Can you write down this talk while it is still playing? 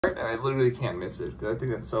And I literally can't miss it because I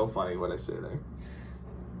think that's so funny when I say that.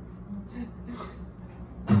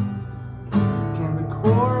 Can the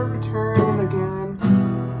core return again?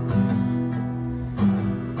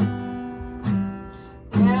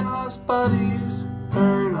 Can us buddies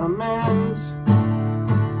earn amends?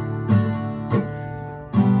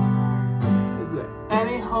 Is there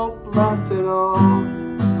any hope left at all?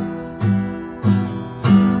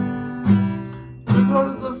 To go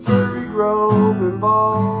to the furry grove and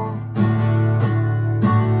ball.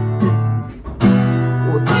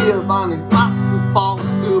 Will Giovanni's box of ball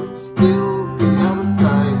soup still be out of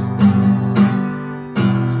sight?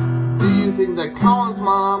 Do you think that Colin's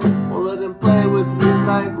mom will let him play with his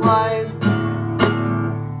nightlight?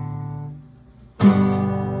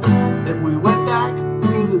 If we went back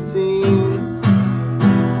to the scene,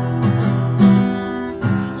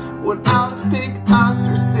 would Alex pick us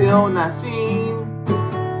or still Nassim?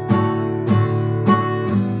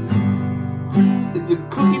 Is a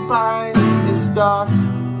cookie pie in stock?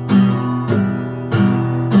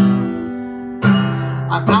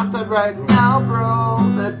 I'm outside right now, bro,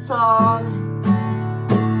 let's talk.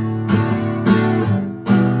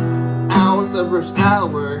 Hours of rush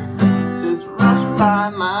hour just rush by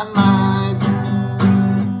my mind.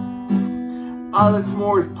 Other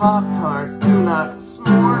s'mores Pop-Tarts do not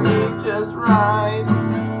s'more me just right.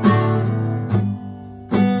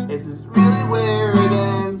 Is this really where it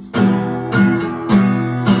ends?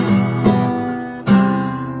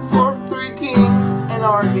 4 for 3 kings and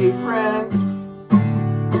our gay friends.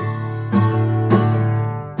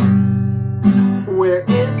 Where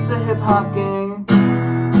is the hip-hop gang?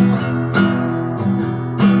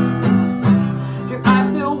 Can I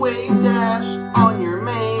still wave dash on your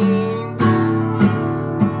mane?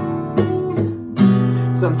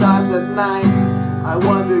 Sometimes at night I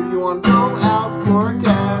wonder if you want to go out for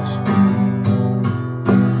cash.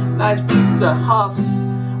 Nice pizza huffs,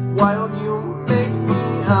 why don't you make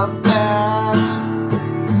me a batch?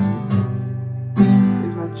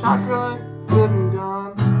 Is my chocolate good and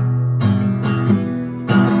gone?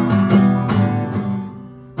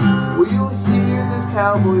 Will you hear this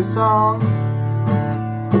cowboy song?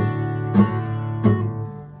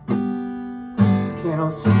 Can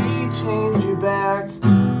OC change you back?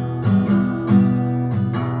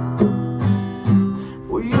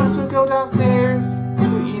 Will you still go downstairs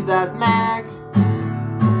to eat that mac?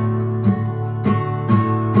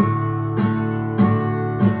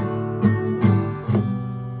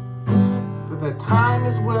 But that time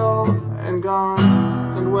is well and gone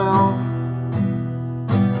and well.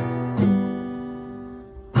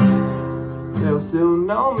 They'll still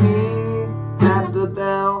know me at the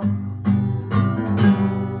bell.